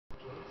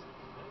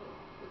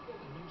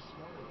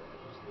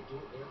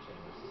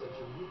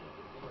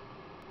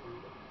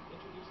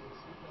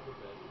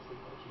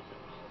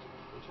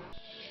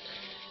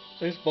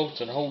These bolts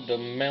that hold the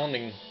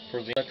mounting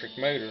for the electric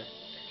motor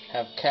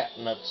have cap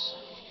nuts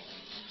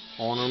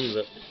on them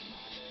that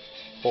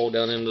fall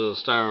down into the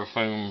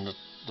styrofoam that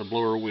the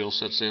blower wheel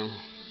sits in.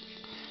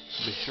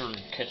 So be sure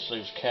to catch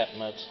those cap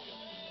nuts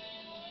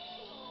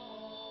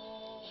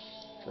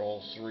for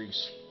all 3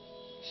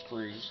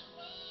 screws.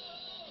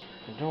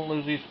 And don't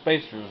lose these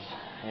spacers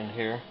in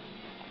here,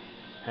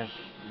 as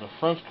the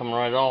front's coming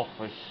right off.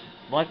 It's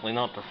likely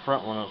not the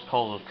front one that's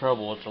causing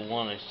trouble, it's the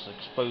one that's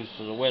exposed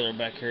to the weather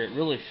back here. It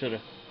really should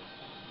have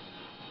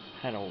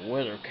had a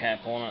weather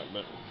cap on it,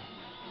 but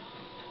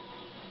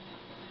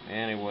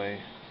anyway,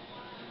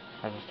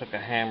 I just took a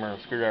hammer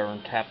and screwdriver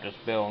and tapped this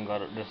bell and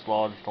got it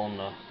dislodged on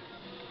the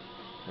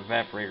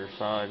evaporator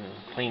side and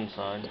the clean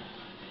side.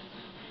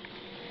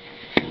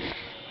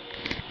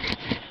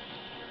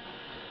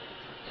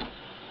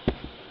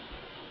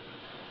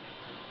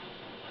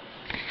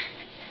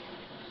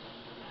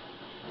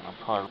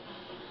 I'll probably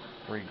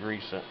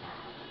re-grease it.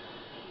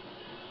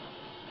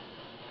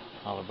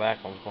 Now the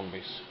back one's going to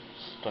be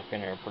stuck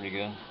in there pretty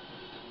good.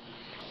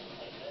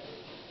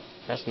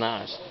 That's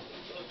nice.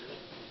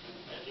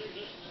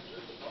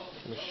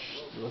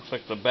 Looks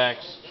like the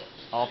back's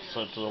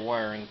opposite to the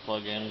wiring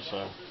plug-in,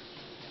 so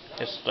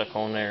it's stuck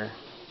on there.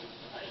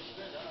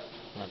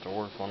 I'll have to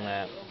work on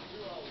that.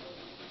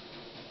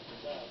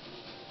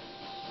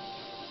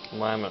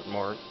 Alignment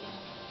mark.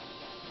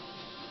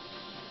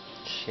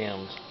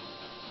 Shims.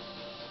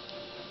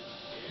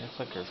 Looks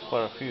like there's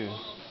quite a few.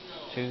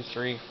 2,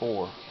 3,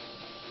 4.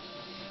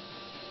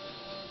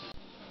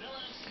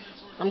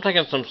 I'm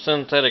taking some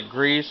synthetic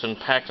grease and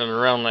packing it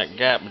around that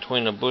gap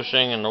between the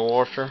bushing and the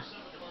washer.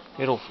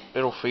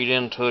 It'll feed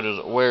into it as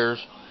it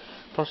wears.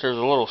 Plus there's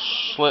a little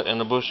slit in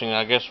the bushing.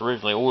 I guess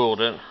originally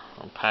oiled it.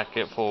 I'll pack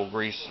it full of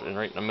grease and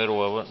right in the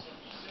middle of it.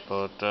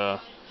 But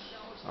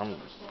I'm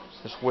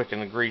just wicking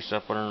the grease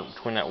up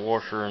between that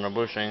washer and the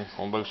bushing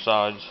on both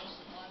sides.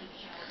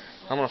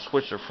 I'm going to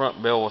switch the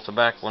front bell with the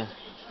back one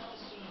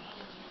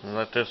and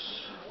let this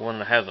one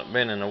that hasn't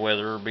been in the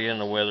weather be in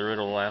the weather.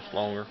 It'll last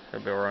longer.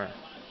 It'll be alright.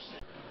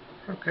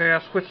 Okay,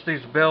 I switched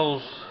these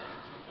bells,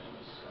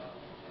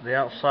 the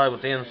outside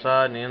with the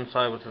inside and the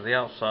inside with the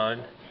outside,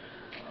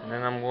 and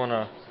then I'm going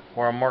to,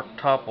 where I marked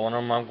top on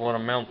them, I'm going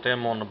to mount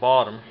them on the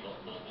bottom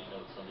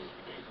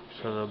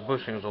so the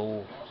bushings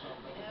will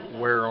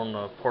wear on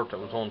the part that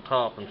was on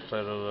top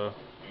instead of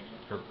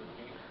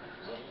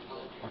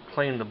I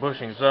cleaned the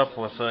bushings up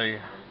with a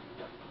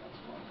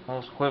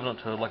almost equivalent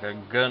to like a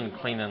gun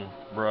cleaning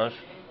brush,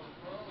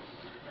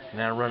 and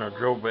then I run a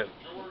drill bit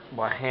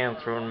by hand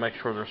through and make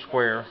sure they're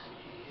square.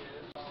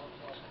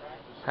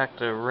 Pack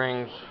the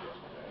rings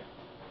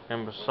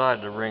and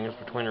beside the rings,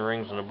 between the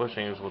rings and the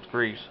bushings, with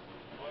grease.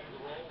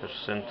 Just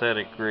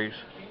synthetic grease.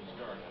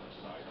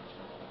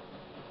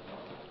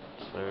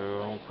 So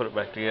I'll put it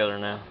back together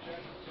now.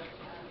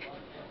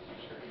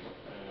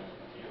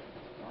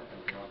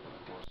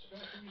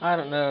 I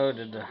don't know,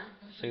 did you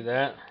see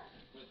that?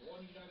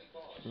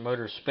 The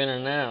motor's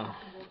spinning now.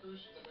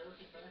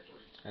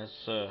 That's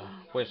the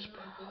way it's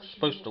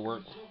supposed to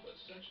work.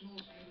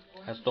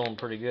 That's doing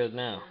pretty good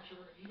now.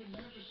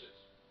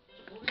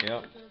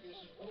 Yep,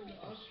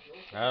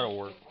 that'll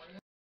work.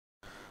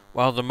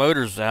 While the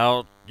motor's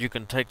out, you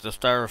can take the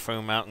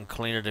styrofoam out and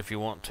clean it if you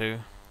want to.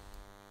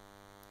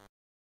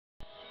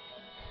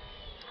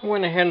 I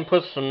went ahead and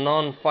put some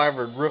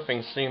non-fibered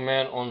roofing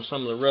cement on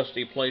some of the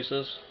rusty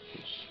places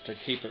to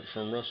keep it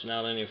from rusting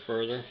out any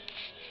further.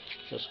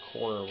 This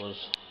corner was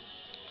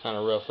kind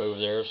of rough over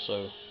there,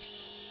 so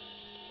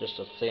just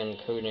a thin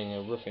coating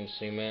of roofing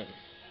cement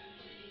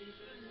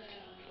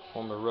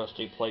on the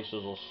rusty places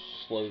will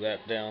slow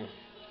that down.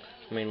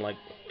 I mean, like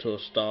to a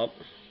stop.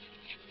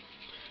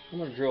 I'm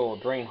going to drill a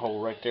drain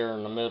hole right there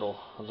in the middle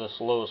of this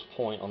lowest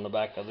point on the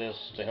back of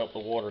this to help the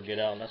water get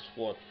out, and that's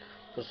what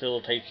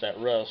facilitates that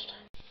rust.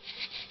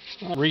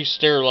 I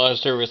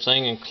re-sterilized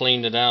everything and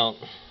cleaned it out.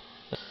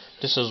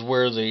 This is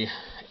where the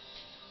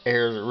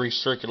air that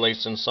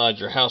recirculates inside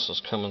your house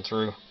is coming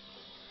through.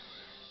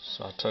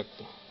 So I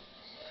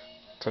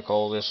took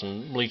all this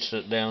and bleached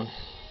it down,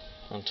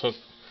 and took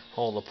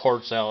all the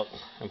parts out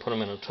and put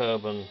them in a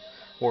tub and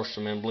washed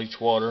them in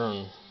bleach water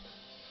and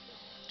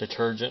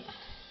detergent.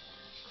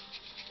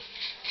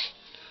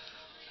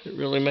 It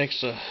really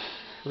makes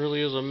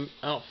really is an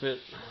outfit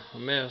a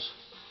mess.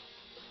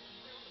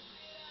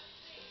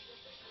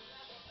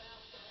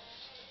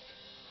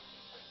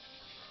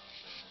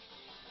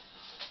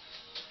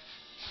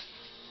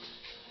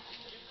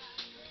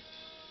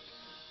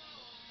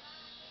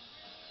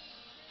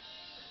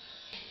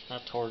 I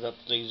tore up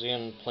these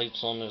end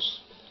plates on this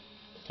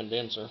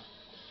condenser,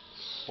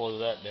 slow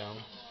that down.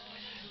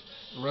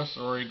 The rest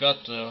of where you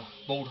got the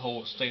bolt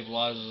hole that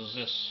stabilizes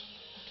this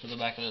to the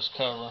back of this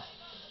cover.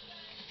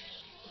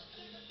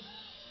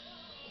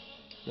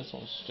 This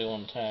one's still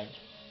intact.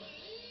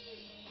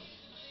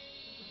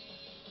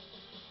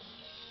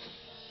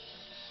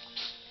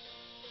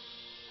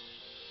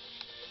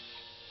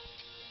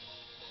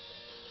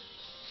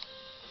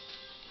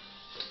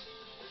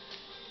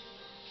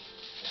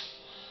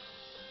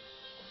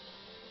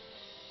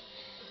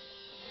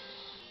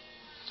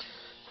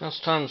 Now it's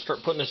time to start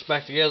putting this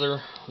back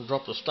together.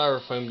 Drop the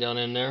styrofoam down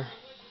in there.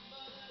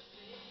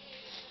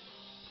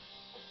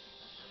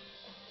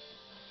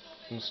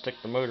 And stick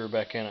the motor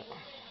back in it.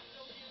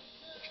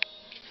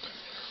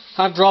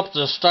 I dropped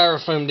the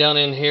styrofoam down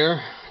in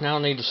here. Now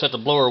I need to set the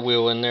blower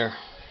wheel in there.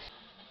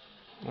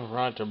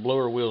 Alright, the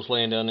blower wheel's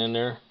laying down in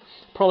there.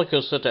 Probably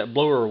could set that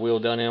blower wheel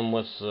down in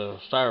with the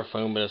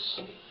styrofoam, but it's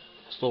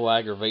a little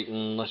aggravating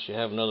unless you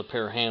have another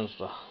pair of hands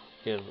to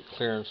get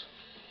clearance.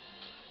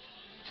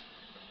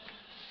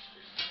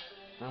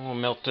 I'm going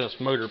to melt this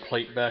motor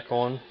plate back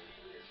on.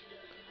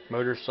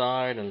 Motor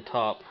side and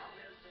top.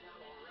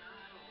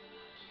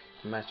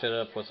 Match it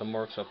up with the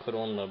marks I put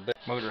on the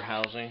motor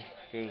housing.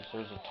 There's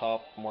a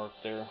top mark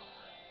there.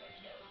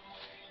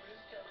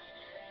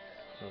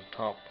 The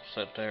top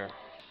set there.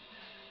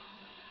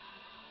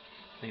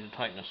 Need to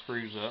tighten the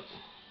screws up.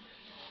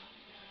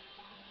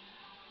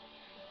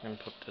 And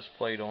put this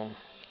plate on.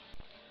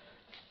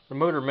 The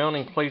motor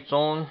mounting plate's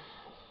on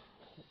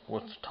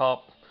with the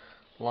top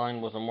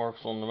lined with the marks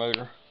on the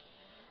motor.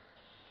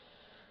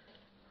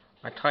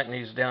 I tightened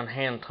these down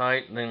hand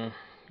tight, then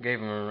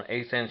gave them an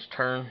 1/8 inch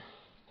turn.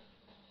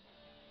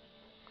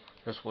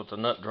 Just with the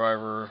nut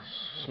driver,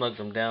 snugged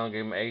them down,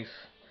 gave them an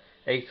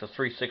eighth to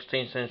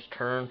 3/16 inch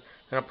turn.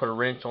 Then I put a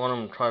wrench on them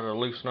and try to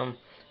loosen them.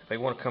 If they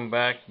want to come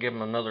back, give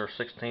them another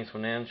 1/16 of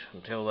an inch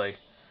until they,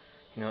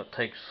 it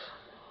takes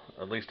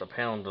at least a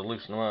pound to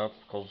loosen them up,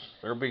 because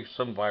there'll be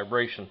some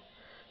vibration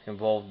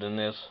involved in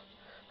this.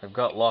 They've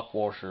got lock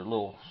washers,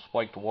 little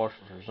spiked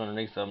washers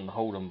underneath them to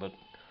hold them, but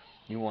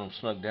you want them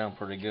snug down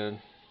pretty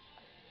good.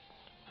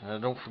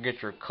 Don't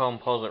forget your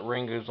composite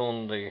ring goes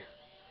on the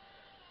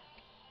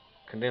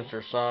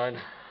condenser side.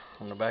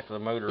 On the back of the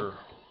motor,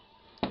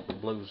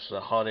 it blows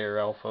the hot air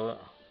off of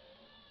it.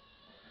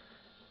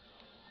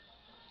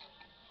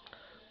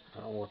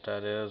 I don't know what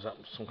that is.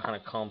 That's some kind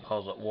of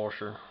composite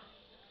washer.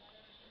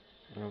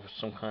 I don't know if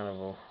it's some kind of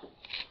a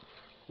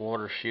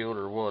water shield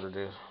or what it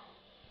is.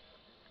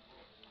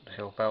 To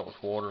help out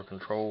with water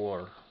control,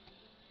 or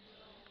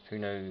who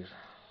knows.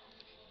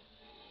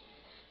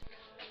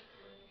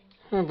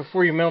 Well,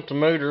 before you mount the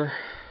motor,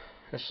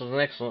 this is an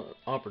excellent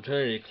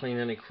opportunity to clean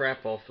any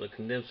crap off the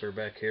condenser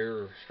back here,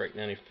 or straighten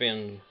any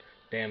fin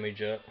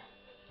damage up.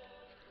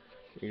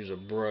 Use a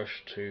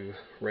brush to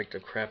rake the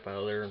crap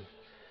out of there and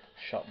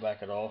shop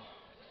back it off.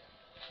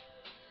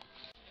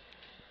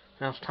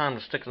 Now it's time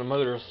to stick the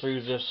motor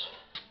through this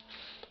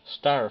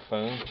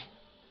styrofoam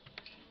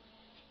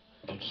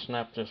and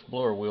snap this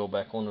blower wheel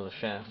back onto the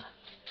shaft.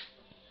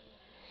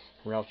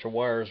 Route your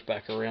wires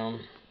back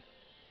around,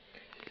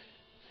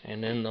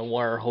 and then the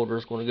wire holder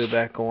is going to go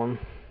back on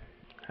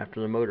after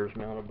the motor is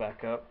mounted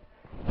back up.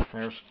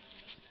 There's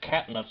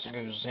cap nuts that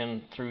goes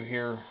in through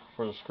here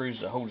for the screws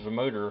that holds the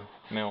motor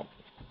mount.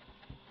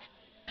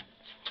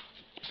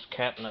 These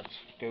cap nuts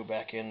go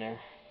back in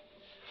there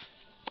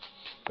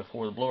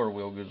before the blower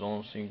wheel goes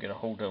on, so you can get a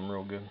hold of them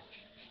real good.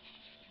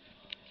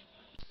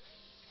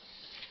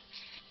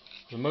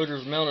 The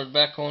motor's mounted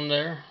back on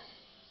there,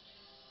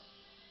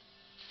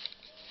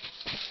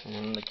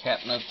 and the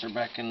cap nuts are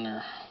back in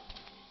their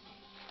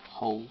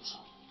holes.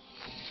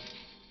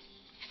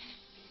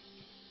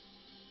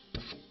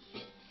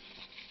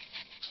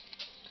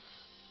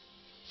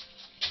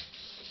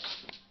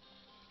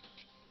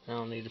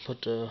 Now I need to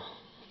put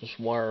this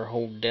wire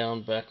hold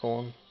down back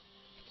on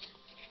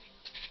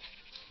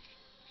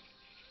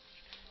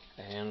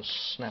and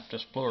snap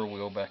this blower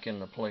wheel back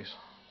into place.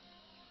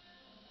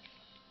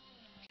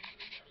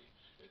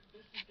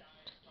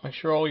 Make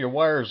sure all your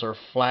wires are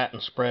flat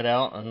and spread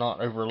out and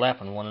not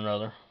overlapping one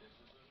another.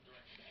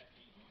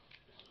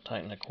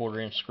 Tighten the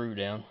 1/4 inch screw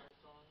down.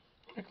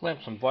 I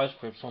clamped some vice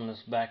grips on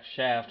this back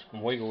shaft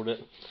and wiggled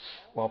it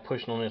while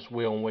pushing on this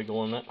wheel and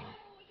wiggling it.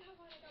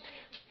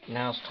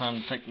 Now it's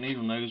time to take the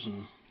needle nose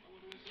and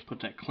put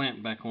that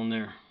clamp back on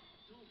there.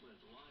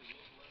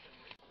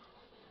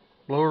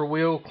 Blower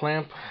wheel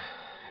clamp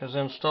is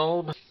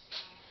installed.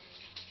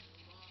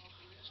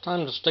 It's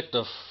time to stick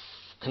the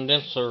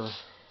condenser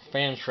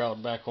fan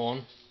shroud back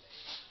on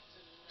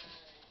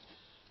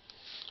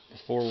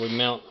before we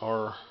mount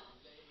our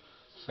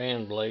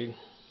fan blade.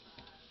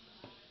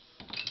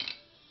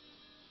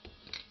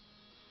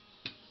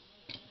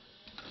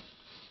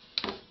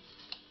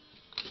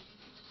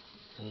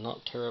 And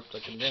not tear up the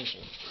condenser.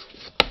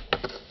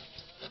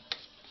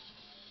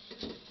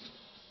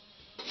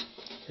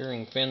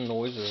 Hearing fin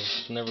noise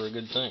is never a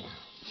good thing.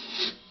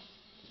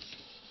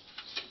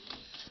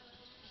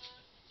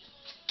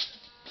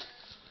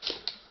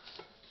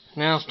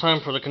 Now it's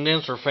time for the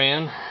condenser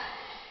fan.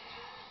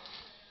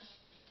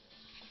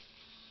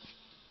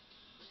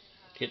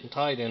 Getting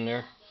tight in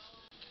there.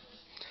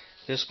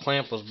 This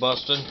clamp was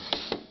busted,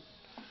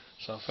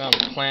 so I found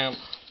a clamp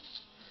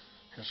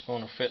that's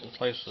going to fit in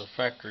place of the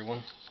factory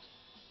one.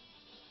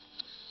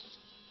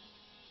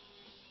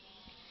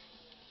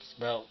 It's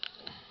about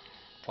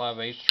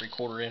 5/8,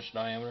 3/4 inch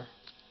diameter.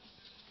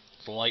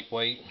 It's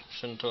lightweight,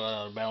 shouldn't throw it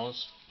out of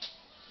balance.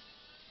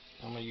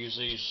 I'm going to use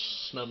these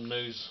snub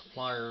nose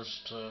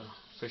pliers to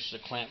fish the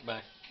clamp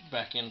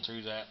back in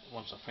through that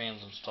once the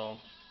fan's installed.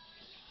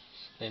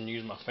 then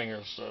use my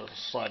fingers to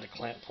slide the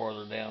clamp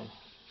farther down.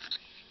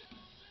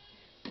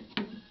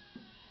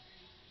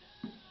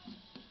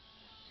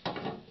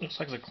 Looks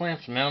like the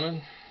clamp's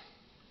mounted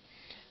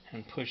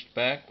and pushed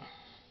back.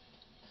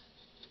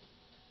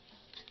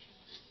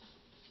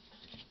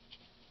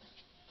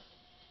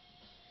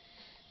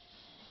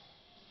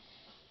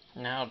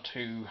 Now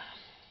to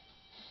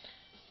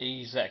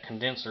ease that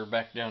condenser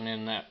back down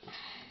in that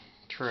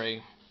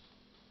tray.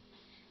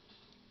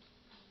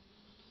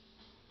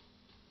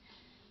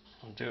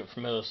 I'll do it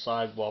from the other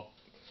side while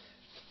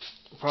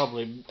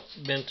probably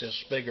bent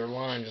this bigger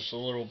line just a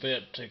little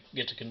bit to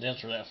get the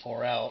condenser that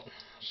far out.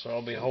 So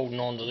I'll be holding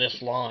on to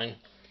this line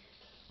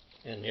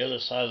and the other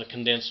side of the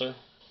condenser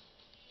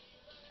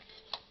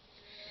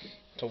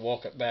to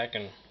walk it back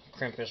and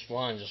crimp this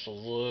line just a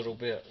little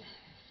bit.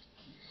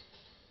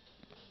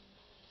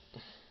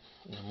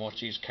 And then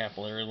watch these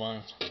capillary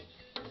lines.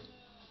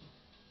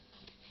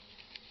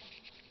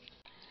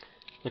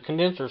 The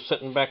condenser's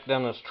sitting back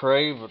down this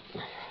tray, but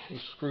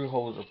these screw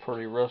holes are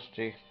pretty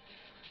rusty.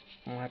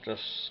 I'm going to have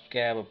to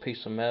scab a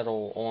piece of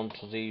metal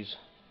onto these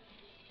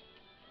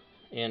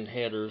end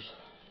headers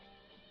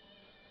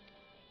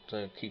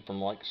to keep them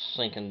like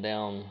sinking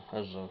down.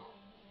 As the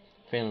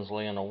fins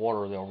lay in the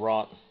water, they'll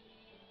rot,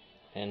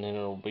 and then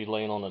it'll be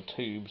laying on the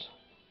tubes.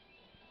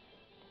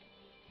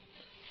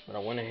 But I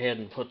went ahead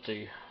and put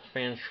the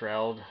fan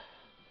shroud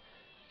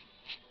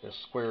is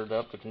squared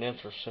up. The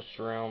condenser sits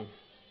around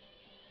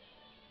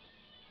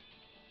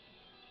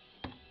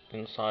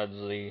inside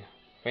the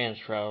fan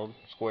shroud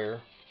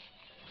square,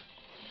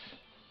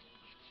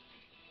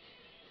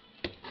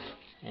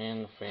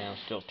 and the fan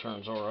still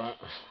turns alright.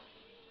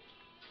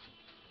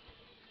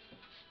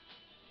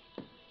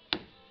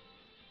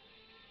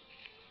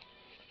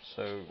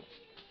 So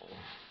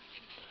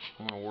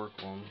I'm going to work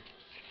on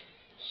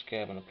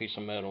scabbing a piece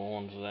of metal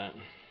onto that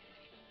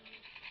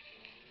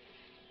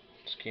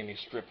skinny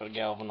strip of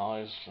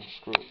galvanized and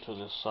screw it to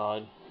this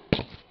side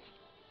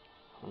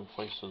in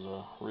place of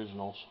the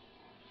originals.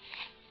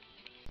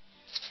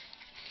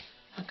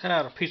 I cut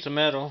out a piece of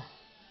metal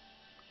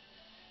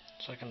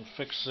so I can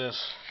fix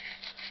this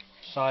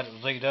side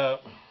that's laid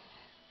up.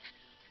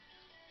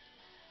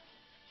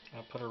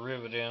 I put a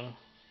rivet in.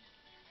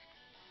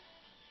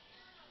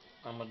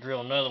 I'm going to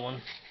drill another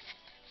one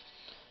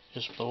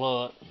just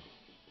below it.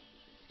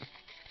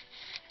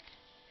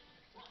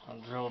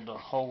 I drilled a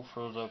hole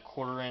for the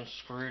 1/4 inch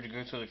screw to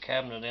go through the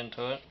cabinet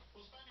into it.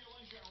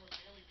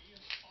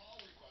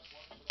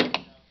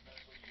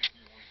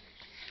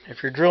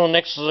 If you're drilling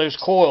next to those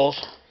coils,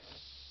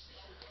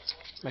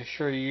 make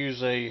sure you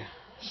use a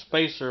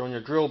spacer on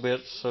your drill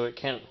bits so it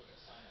can't,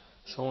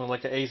 so only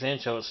like an 1/8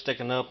 inch of it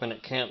sticking up and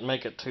it can't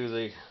make it to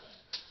the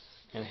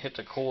and hit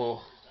the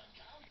coil.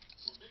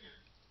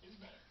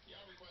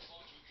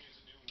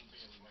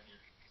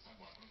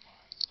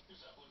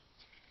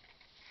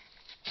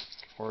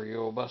 Or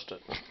you'll bust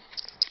it.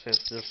 So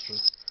it's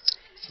just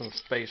some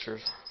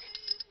spacers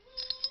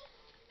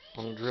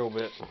on the drill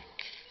bit.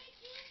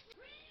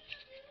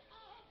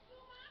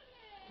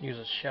 Use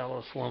the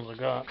shallowest ones I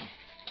got.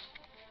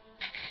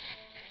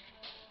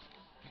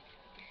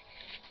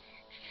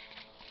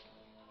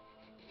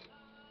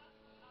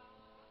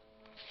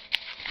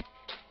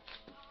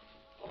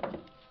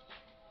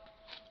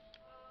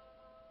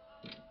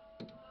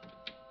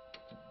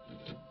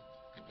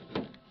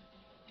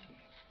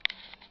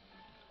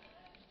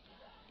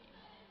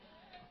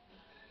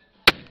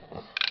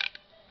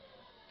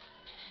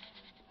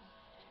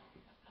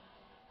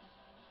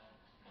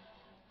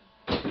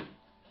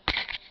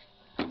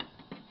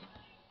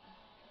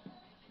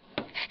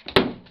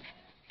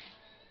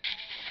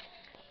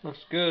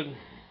 Looks good.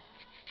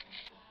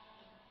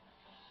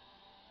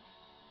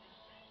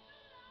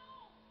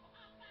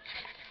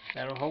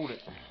 That'll hold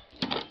it.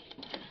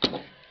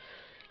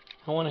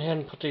 I went ahead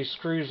and put these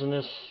screws in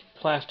this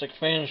plastic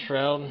fan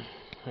shroud.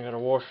 I got a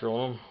washer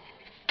on them,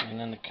 and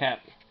then the cap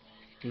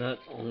nut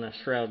on that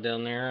shroud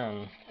down there,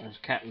 and this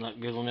cap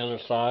nut goes on the other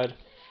side.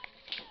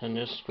 And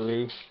this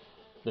screw,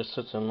 this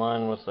sits in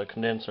line with the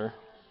condenser.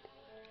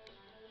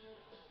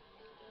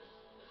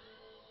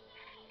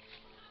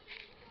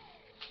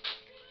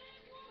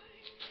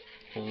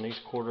 And these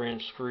 1/4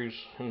 inch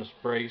screws in this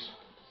brace.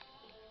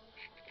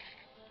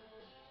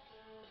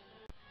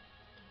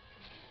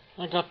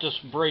 I got this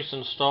brace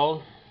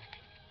installed.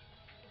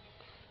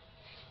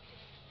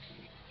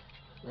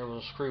 There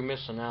was a screw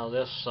missing out of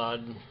this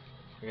side.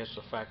 I guess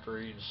the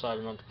factory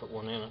decided not to put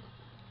one in it.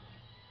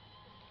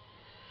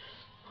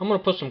 I'm going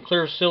to put some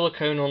clear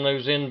silicone on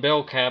those end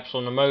bell caps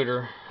on the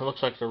motor. It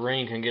looks like the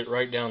rain can get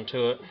right down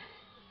to it.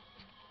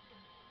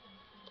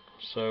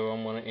 So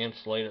I'm going to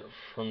insulate it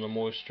from the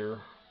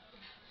moisture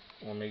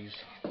on these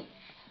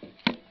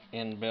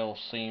end bell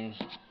seams.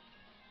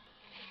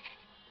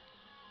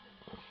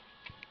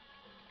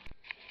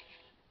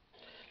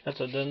 That's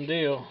a done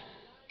deal.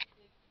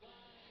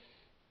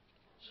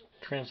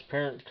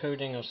 Transparent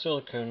coating of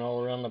silicone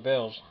all around the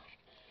bells.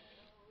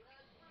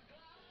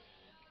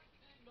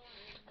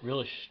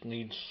 Really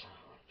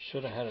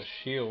should have had a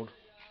shield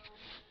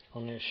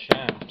on this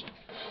shaft.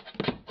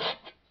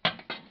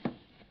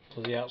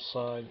 to the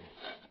outside.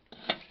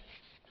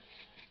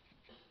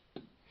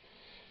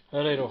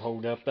 That it'll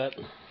hold up. That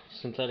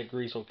synthetic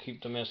grease will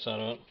keep the mess out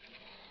of it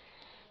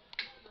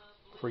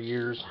for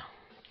years.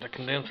 The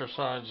condenser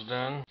side's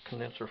done.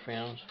 Condenser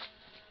fins.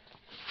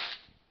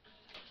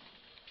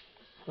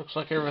 Looks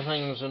like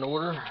everything's in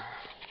order.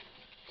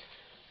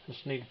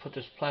 Just need to put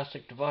this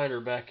plastic divider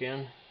back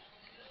in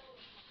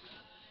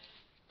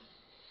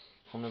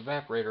on the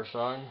evaporator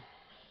side.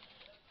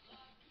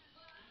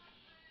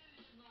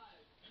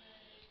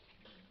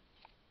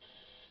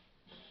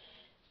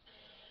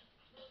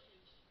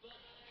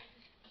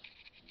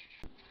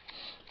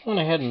 Went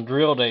ahead and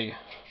drilled a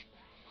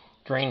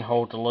drain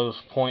hole at the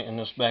lowest point in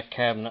this back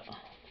cabinet,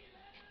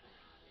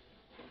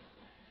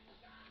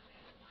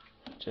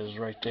 which is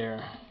right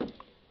there.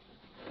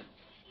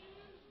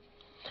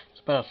 It's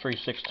about a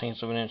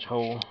 3/16 of an inch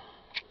hole,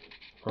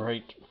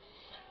 right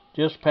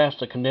just past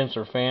the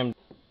condenser fan.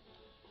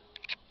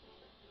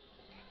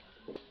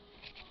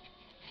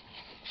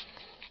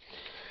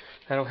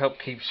 That'll help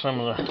keep some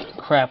of the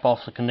crap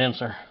off the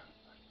condenser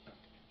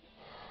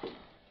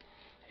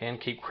and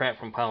keep crap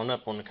from piling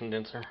up on the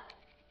condenser.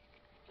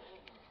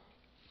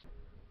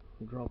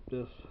 Drop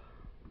this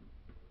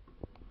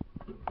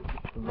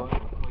divider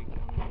plate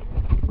down there.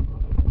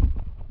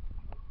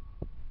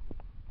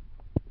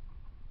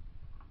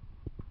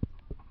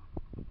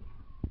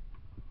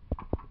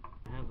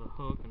 It has a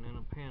hook and then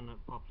a pin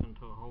that pops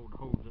into a hole that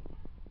holds it.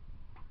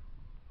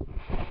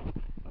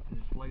 It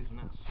just lays in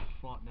that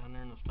slot down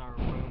there in the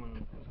styrofoam, and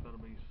it's got to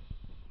be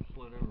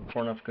slid over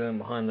far enough to go in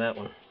behind that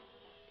one.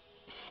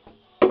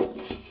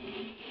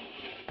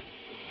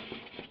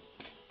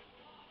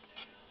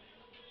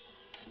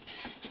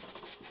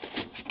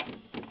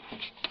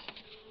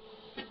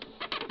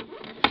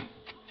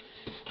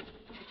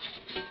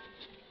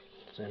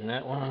 In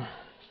that one,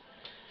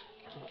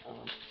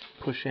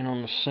 push in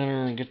on the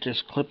center and get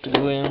this clip to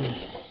go in.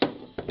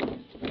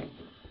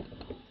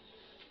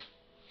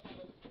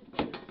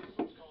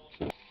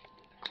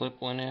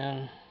 Clip went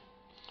in,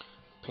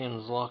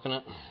 pin's locking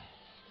it.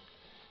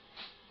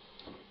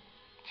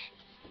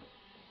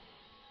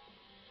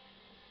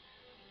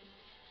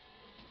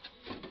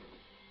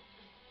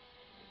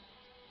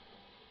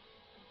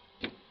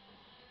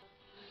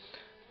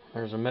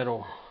 There's a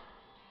metal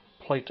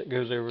plate that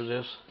goes over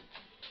this.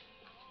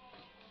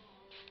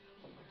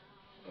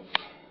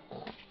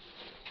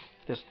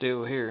 This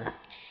deal here.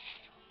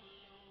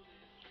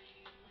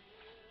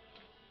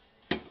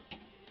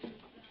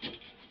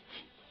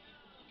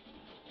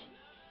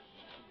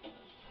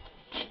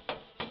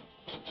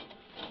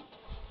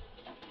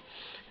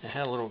 It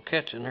had a little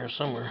catch in there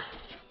somewhere.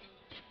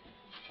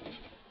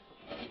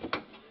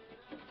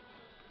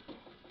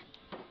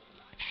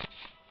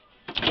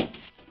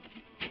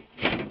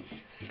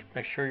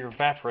 Make sure your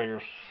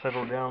evaporators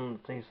settle down.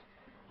 These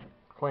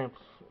clamps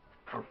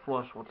are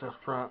flush with this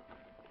front,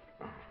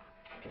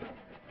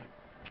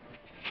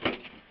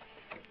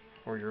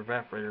 or your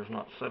evaporator's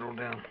not settled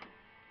down.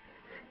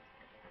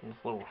 This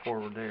little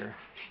forward there.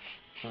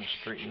 Let's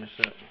straighten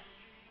this up.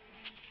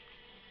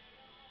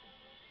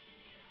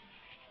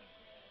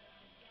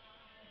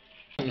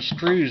 The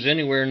screws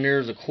anywhere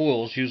near the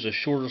coils, use the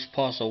shortest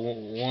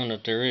possible one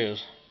that there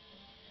is.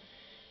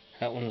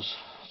 That one's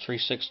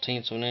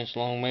 3/16 of an inch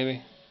long,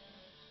 maybe,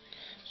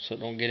 so it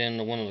don't get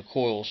into one of the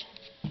coils,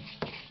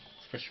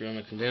 especially on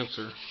the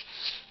condenser.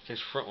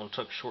 This front one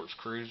took short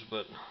screws,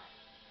 but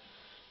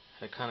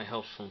it kind of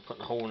helps from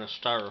putting a hole in a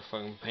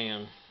styrofoam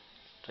pan.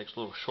 Takes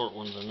little short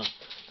ones in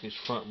these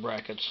front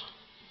brackets.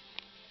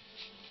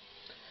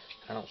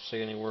 I don't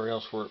see anywhere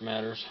else where it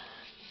matters.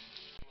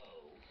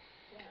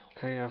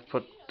 Okay, I've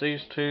put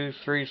these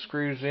 3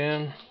 screws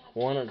in.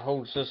 One that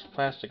holds this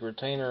plastic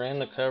retainer and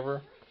the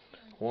cover.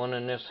 One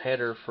in this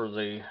header for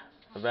the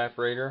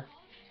evaporator.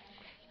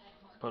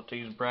 Put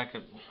these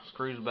bracket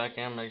screws back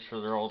in, make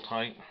sure they're all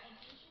tight.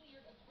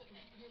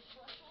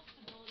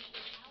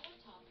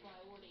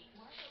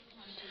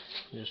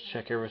 Just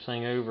check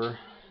everything over.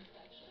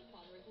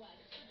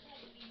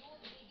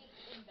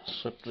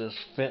 Slip this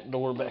vent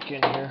door back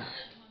in here.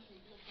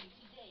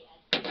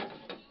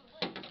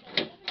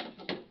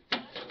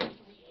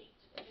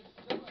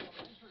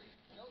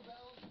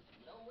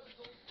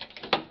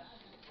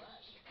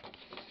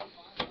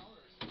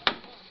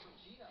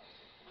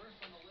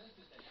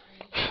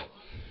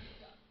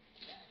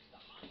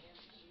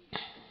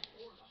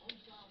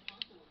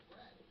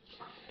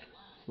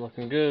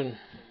 Looking good.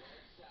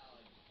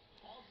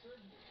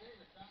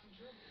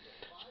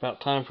 It's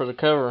about time for the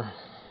cover.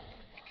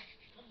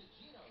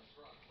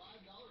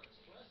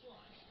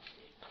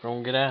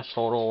 Don't get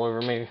asphalt all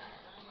over me.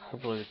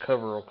 Hopefully the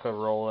cover will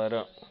cover all that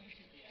up.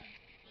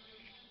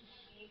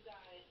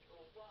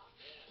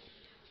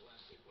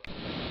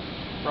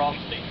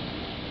 Frosty.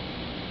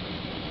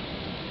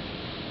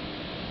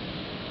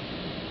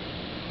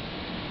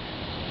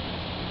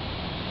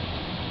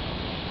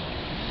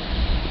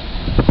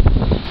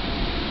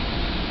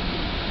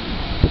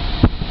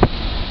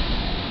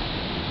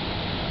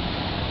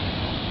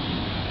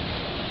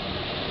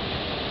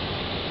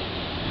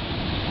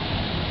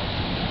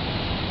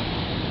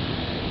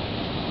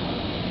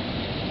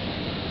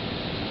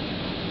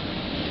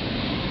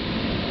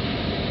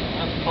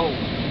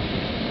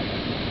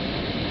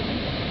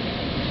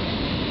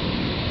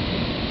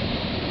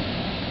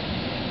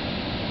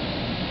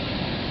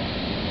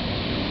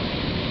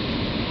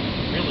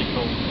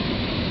 metal.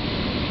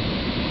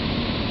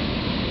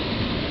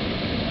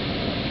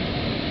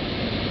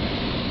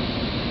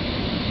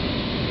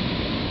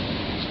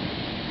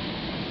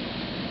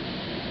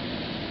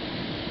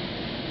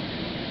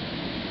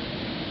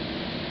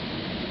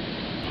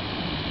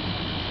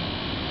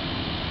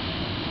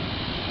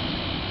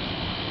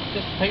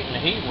 Dissipating the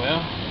heat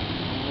well.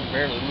 It's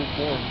barely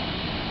lukewarm.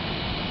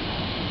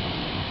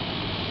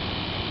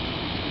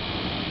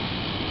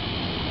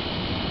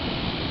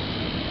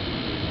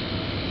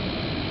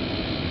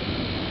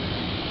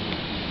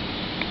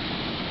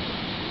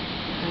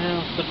 Now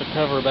let's put the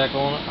cover back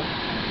on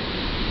it.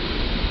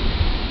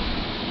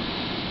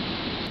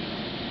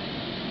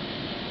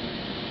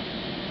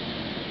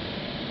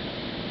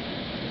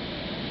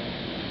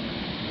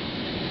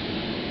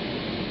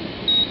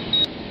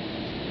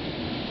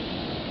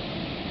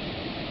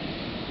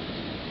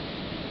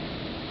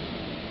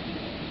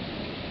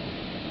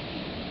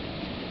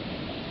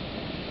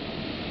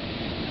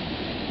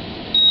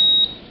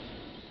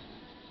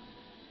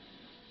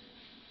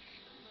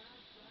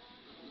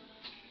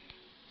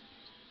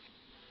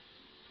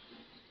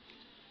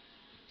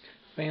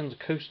 Fan's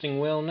coasting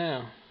well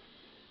now.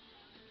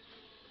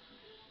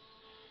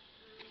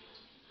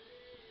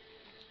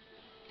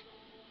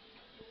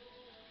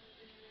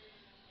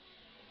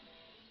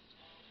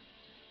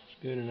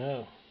 It's good to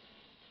know.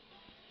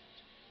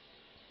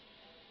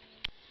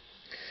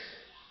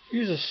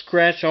 Use a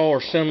scratch awl or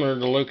similar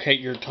to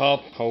locate your top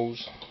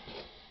holes.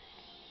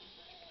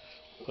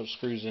 Put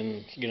screws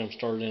in, get them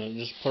started in it.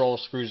 Just put all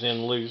the screws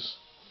in loose.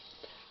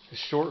 The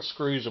short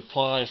screws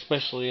apply,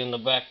 especially in the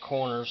back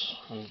corners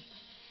and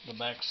the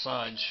back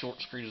side.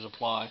 Short screws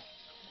apply.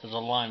 There's a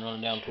line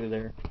running down through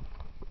there.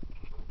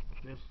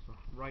 This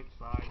right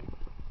side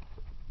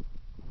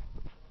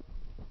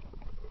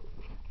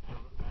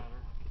doesn't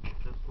matter.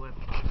 This left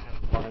side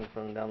has a line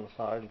running down the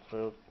side,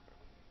 so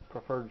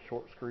preferred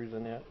short screws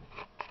in it.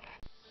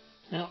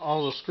 Now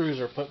all the screws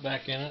are put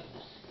back in it.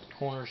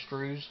 Corner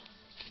screws.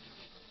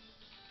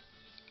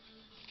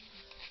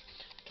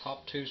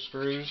 Top two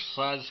screws,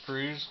 side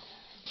screws.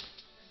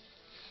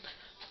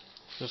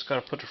 Just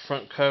got to put the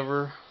front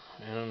cover,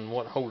 and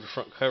what holds the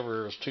front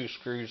cover is two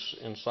screws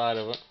inside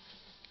of it.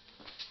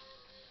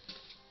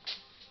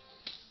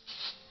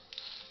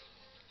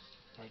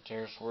 Right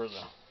there's where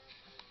the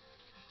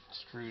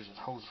screws that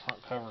hold the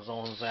front covers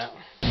on is at.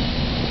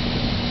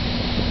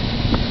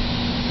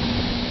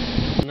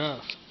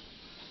 Enough.